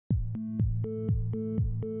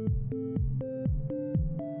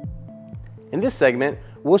In this segment,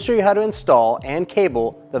 we'll show you how to install and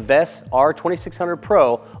cable the Vess R2600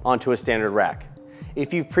 PRO onto a standard rack.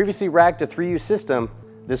 If you've previously racked a 3U system,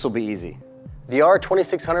 this will be easy. The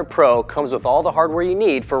R2600 PRO comes with all the hardware you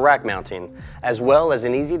need for rack mounting, as well as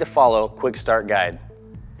an easy to follow quick start guide.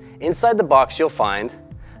 Inside the box you'll find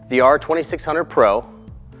the R2600 PRO,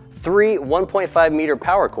 3 1.5 meter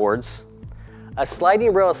power cords, a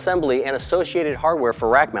sliding rail assembly and associated hardware for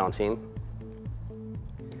rack mounting,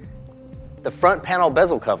 the front panel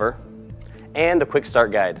bezel cover, and the quick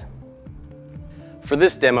start guide. For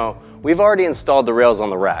this demo, we've already installed the rails on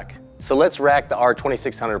the rack, so let's rack the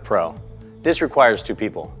R2600 PRO. This requires 2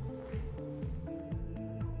 people.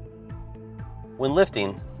 When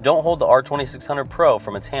lifting, don't hold the R2600 PRO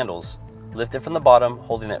from its handles. Lift it from the bottom,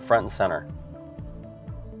 holding it front and center.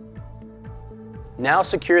 Now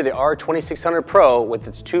secure the R2600 PRO with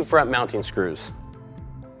its 2 front mounting screws.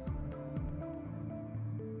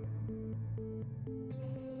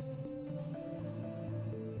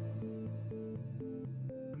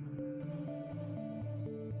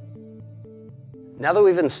 Now that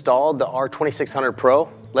we've installed the R2600 PRO,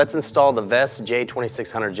 let's install the Vess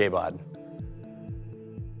J2600 JBOD.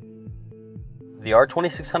 The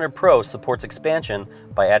R2600 PRO supports expansion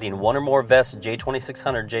by adding 1 or more Vess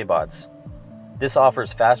J2600 JBODs. This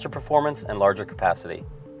offers faster performance and larger capacity.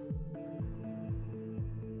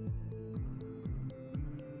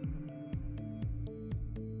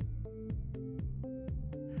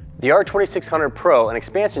 The R2600 PRO and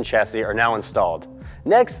expansion chassis are now installed.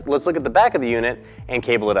 Next, let's look at the back of the unit and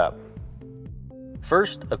cable it up.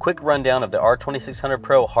 First, a quick rundown of the R2600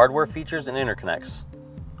 PRO hardware features and interconnects.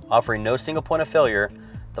 Offering no single point of failure,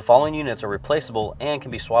 the following units are replaceable and can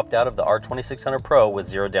be swapped out of the R2600 PRO with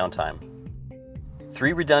 0 downtime.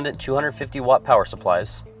 3 redundant 250 watt power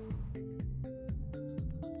supplies,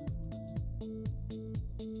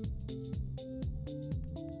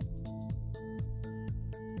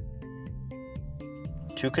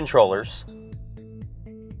 two controllers,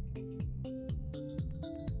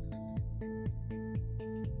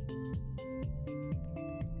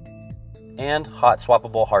 and hot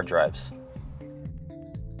swappable hard drives.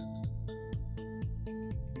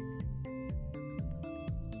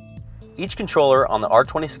 Each controller on the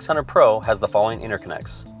R2600 PRO has the following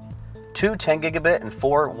interconnects: 2 10 gigabit and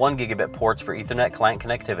 4 1 gigabit ports for Ethernet client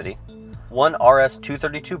connectivity, 1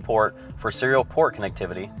 RS-232 port for serial port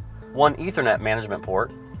connectivity, 1 Ethernet management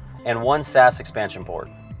port, and 1 SAS expansion port.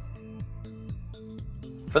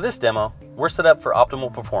 For this demo, we're set up for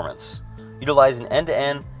optimal performance, utilizing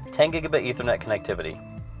end-to-end 10 gigabit Ethernet connectivity.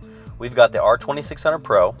 We've got the R2600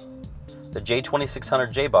 PRO, the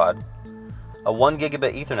J2600 JBOD, a 1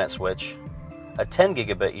 gigabit Ethernet switch, a 10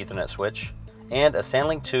 gigabit Ethernet switch, and a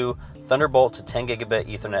SandLink 2 Thunderbolt to 10 gigabit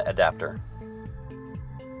Ethernet adapter.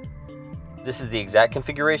 This is the exact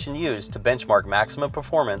configuration used to benchmark maximum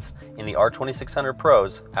performance in the R2600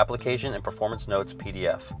 PRO's Application and Performance Notes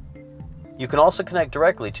PDF. You can also connect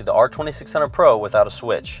directly to the R2600 PRO without a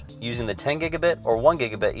switch, using the 10 gigabit or 1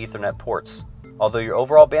 gigabit Ethernet ports, although your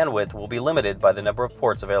overall bandwidth will be limited by the number of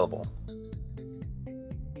ports available.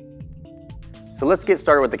 So let's get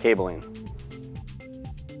started with the cabling.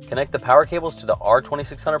 Connect the power cables to the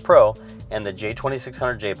R2600 PRO and the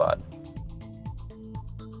J2600 JBOD.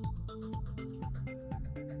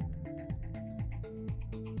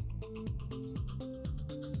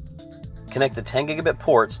 Connect the 10 gigabit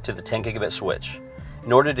ports to the 10 gigabit switch.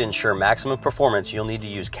 In order to ensure maximum performance, you'll need to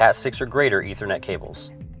use Cat 6 or greater Ethernet cables.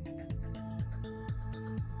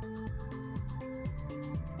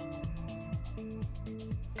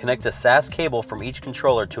 Connect a SAS cable from each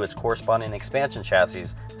controller to its corresponding expansion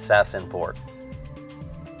chassis' SAS in port.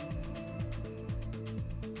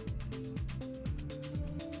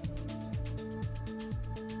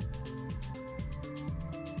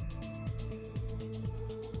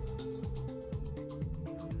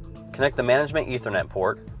 Connect the management Ethernet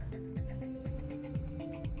port,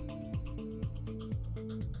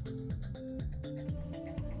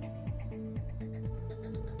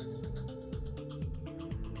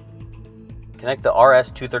 connect the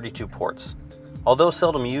RS-232 ports. Although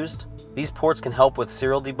seldom used, these ports can help with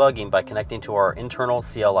serial debugging by connecting to our internal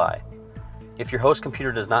CLI. If your host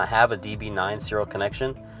computer does not have a DB9 serial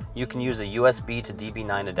connection, you can use a USB to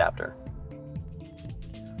DB9 adapter.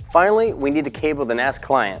 Finally, we need to cable the NAS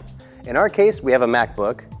client. In our case, we have a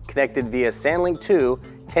MacBook connected via SandLink 2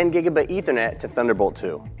 10 gigabit Ethernet to Thunderbolt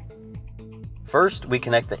 2. First, we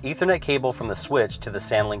connect the Ethernet cable from the switch to the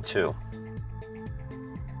SandLink 2.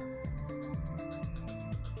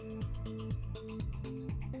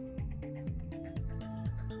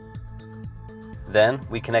 Then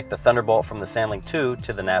we connect the Thunderbolt from the SandLink 2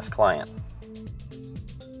 to the NAS client.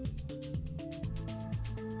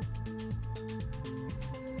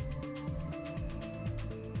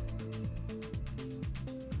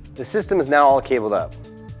 The system is now all cabled up.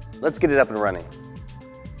 Let's get it up and running.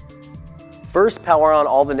 First, power on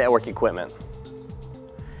all the network equipment.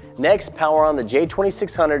 Next, power on the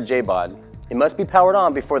J2600 JBOD. It must be powered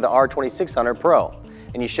on before the R2600 Pro,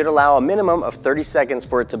 and you should allow a minimum of 30 seconds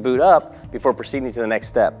for it to boot up before proceeding to the next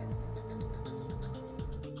step.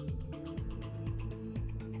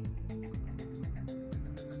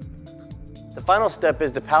 The final step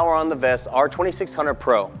is to power on the Vess R2600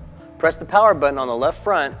 PRO. Press the power button on the left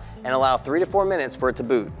front and allow 3 to 4 minutes for it to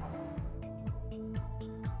boot.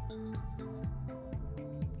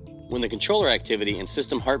 When the controller activity and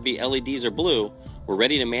system heartbeat LEDs are blue, we're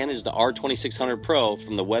ready to manage the R2600 PRO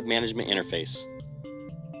from the web management interface.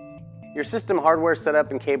 Your system hardware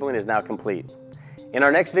setup and cabling is now complete. In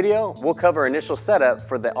our next video, we'll cover initial setup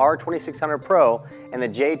for the R2600 PRO and the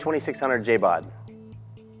J2600 JBOD.